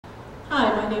Hi,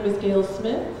 my name is Gail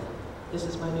Smith. This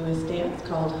is my newest dance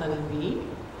called Honeybee.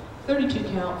 32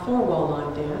 count, 4 wall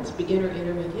line dance, beginner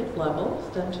intermediate levels,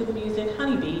 done to the music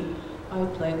Honeybee by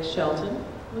Blake Shelton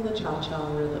with a cha-cha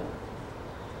rhythm.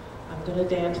 I'm going to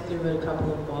dance through a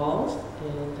couple of walls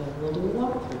and then we'll do a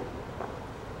walkthrough.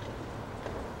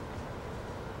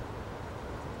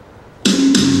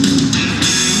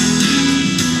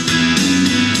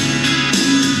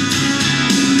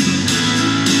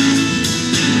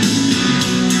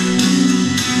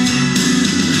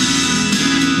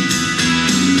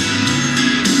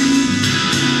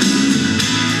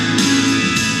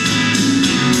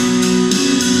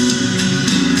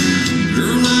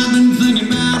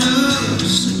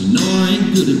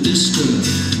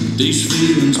 These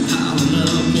feelings piling up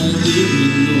won't give me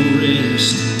no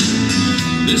rest.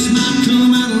 This might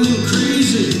come out a little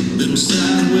crazy, a little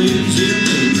sideways, yeah,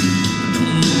 baby. I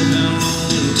don't know how long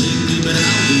it'll take me, but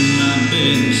I'll do my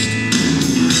best.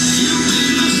 You'll be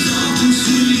my soft and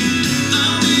sweet,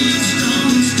 I'll be your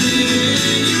strong and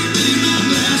steady. You'll be my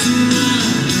glass of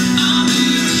wine, I'll be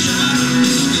your shot of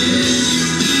whiskey.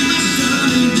 You'll be my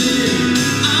sunny day,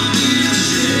 I'll be your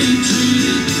shady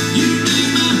tree. You'll be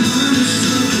my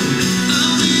honeysuckle,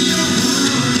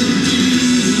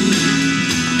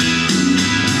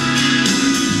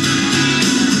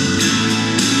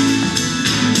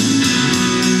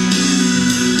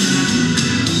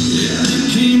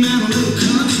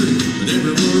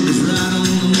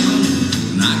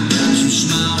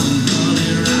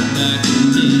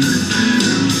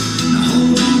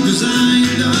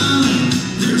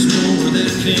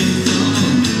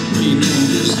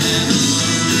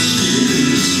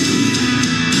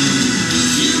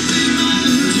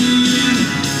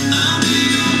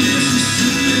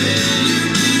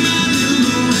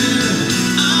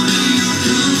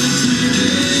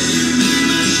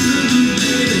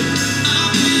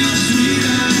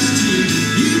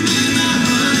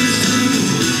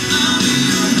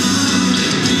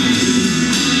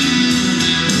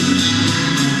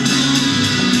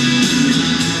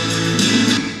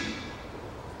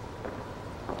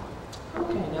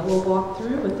 we'll walk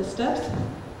through with the steps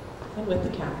and with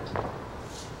the count.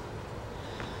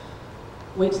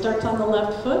 Weight starts on the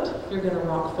left foot. You're going to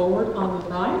rock forward on the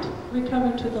right,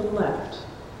 recover to the left.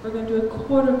 We're going to do a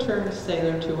quarter turn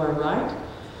sailor to our right,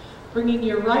 bringing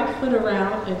your right foot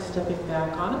around and stepping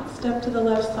back on it. Step to the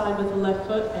left side with the left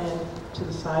foot and to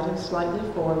the side and slightly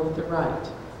forward with the right.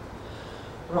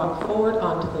 Rock forward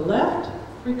onto the left,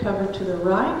 recover to the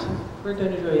right. We're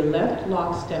going to do a left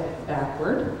lock step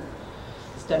backward.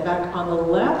 Step back on the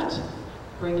left,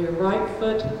 bring your right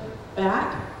foot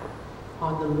back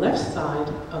on the left side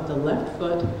of the left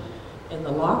foot in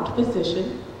the locked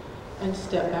position and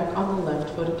step back on the left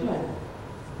foot again.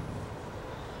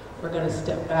 We're going to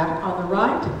step back on the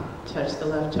right, touch the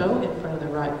left toe in front of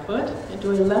the right foot and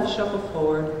do a left shuffle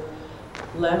forward,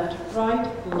 left,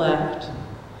 right, left.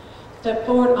 Step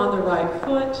forward on the right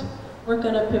foot. We're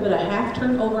going to pivot a half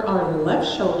turn over our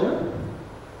left shoulder,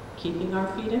 keeping our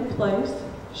feet in place,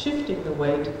 shifting the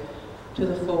weight to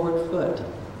the forward foot.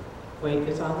 Weight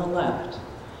is on the left.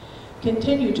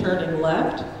 Continue turning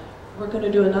left. We're going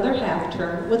to do another half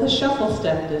turn with a shuffle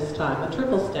step this time, a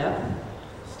triple step.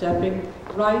 Stepping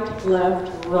right,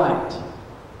 left, right.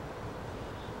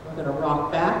 We're going to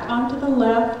rock back onto the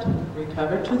left,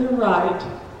 recover to the right,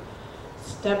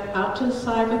 step out to the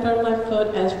side with our left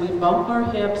foot as we bump our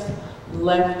hips,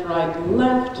 left, right,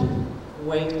 left.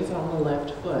 Weight is on the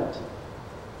left foot.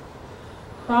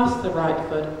 Cross the right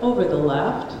foot over the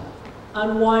left.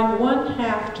 Unwind one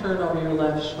half turn over your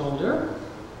left shoulder.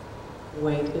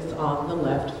 Weight is on the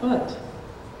left foot.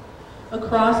 A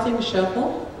crossing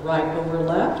shuffle, right over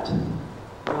left,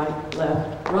 right,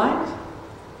 left, right.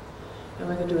 And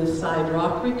we're going to do a side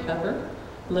rock recover.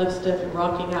 Left step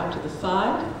rocking out to the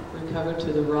side, recover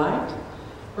to the right.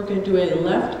 We're going to do a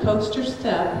left coaster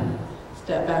step.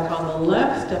 Step back on the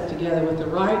left, step together with the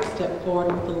right, step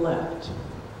forward with the left.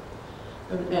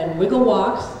 And wiggle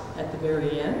walks at the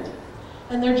very end.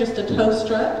 And they're just a toe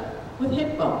strut with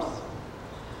hip bumps.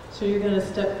 So you're going to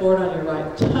step forward on your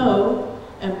right toe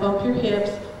and bump your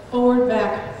hips forward,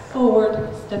 back,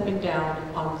 forward, stepping down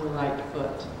on the right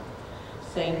foot.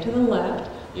 Same to the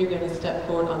left. You're going to step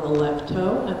forward on the left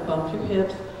toe and bump your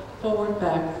hips forward,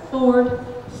 back, forward,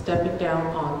 stepping down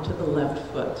onto the left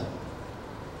foot.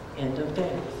 End of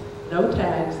dance. No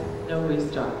tags, no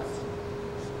restarts.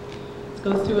 Let's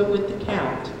go through it with the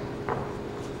count.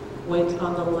 Weights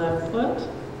on the left foot,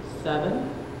 7,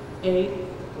 8,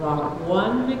 rock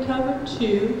 1, recover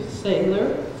 2,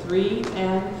 sailor 3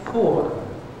 and 4.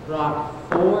 Rock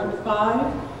 4 and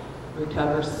 5,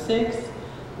 recover 6,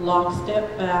 lock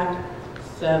step back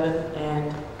 7,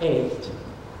 and 8.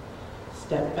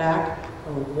 Step back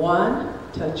for 1,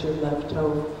 touch your left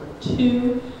toe for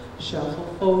 2,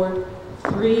 shuffle forward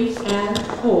 3 and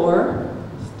 4,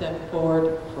 step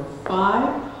forward for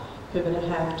 5, pivot a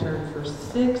half turn for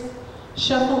 6,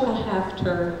 shuffle a half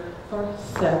turn for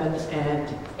 7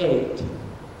 and 8.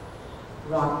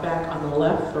 Rock back on the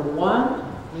left for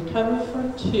 1, recover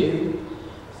for 2,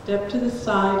 step to the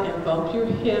side and bump your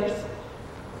hips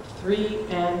 3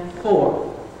 and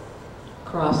 4.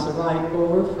 Cross the right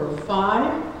over for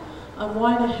 5,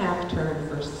 unwind a half turn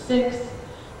for 6,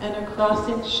 and a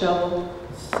crossing shuffle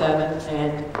 7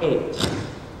 and 8.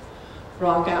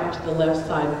 Rock out to the left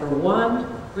side for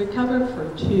 1, recover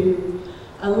for 2,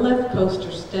 a left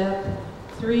coaster step,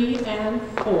 3 and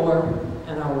 4,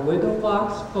 and our wiggle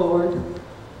box forward,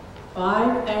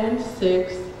 5 and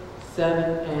 6, 7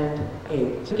 and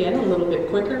 8. Again, a little bit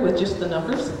quicker with just the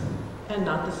numbers and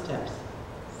not the steps.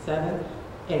 7,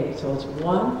 8. So it's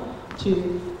 1,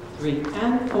 2, 3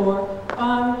 and 4,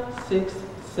 5, 6,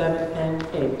 7 and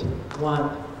 8.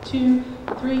 1, 2,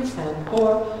 3 and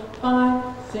 4,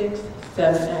 5, 6,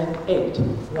 7 and 8.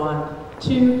 1,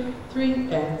 2, 3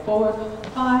 and 4,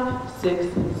 5, 6,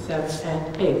 7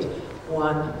 and 8.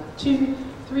 1, 2,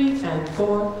 3 and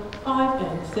 4, 5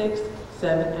 and 6,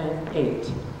 7 and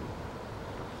 8.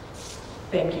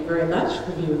 Thank you very much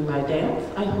for viewing my dance.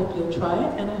 I hope you'll try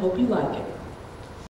it and I hope you like it.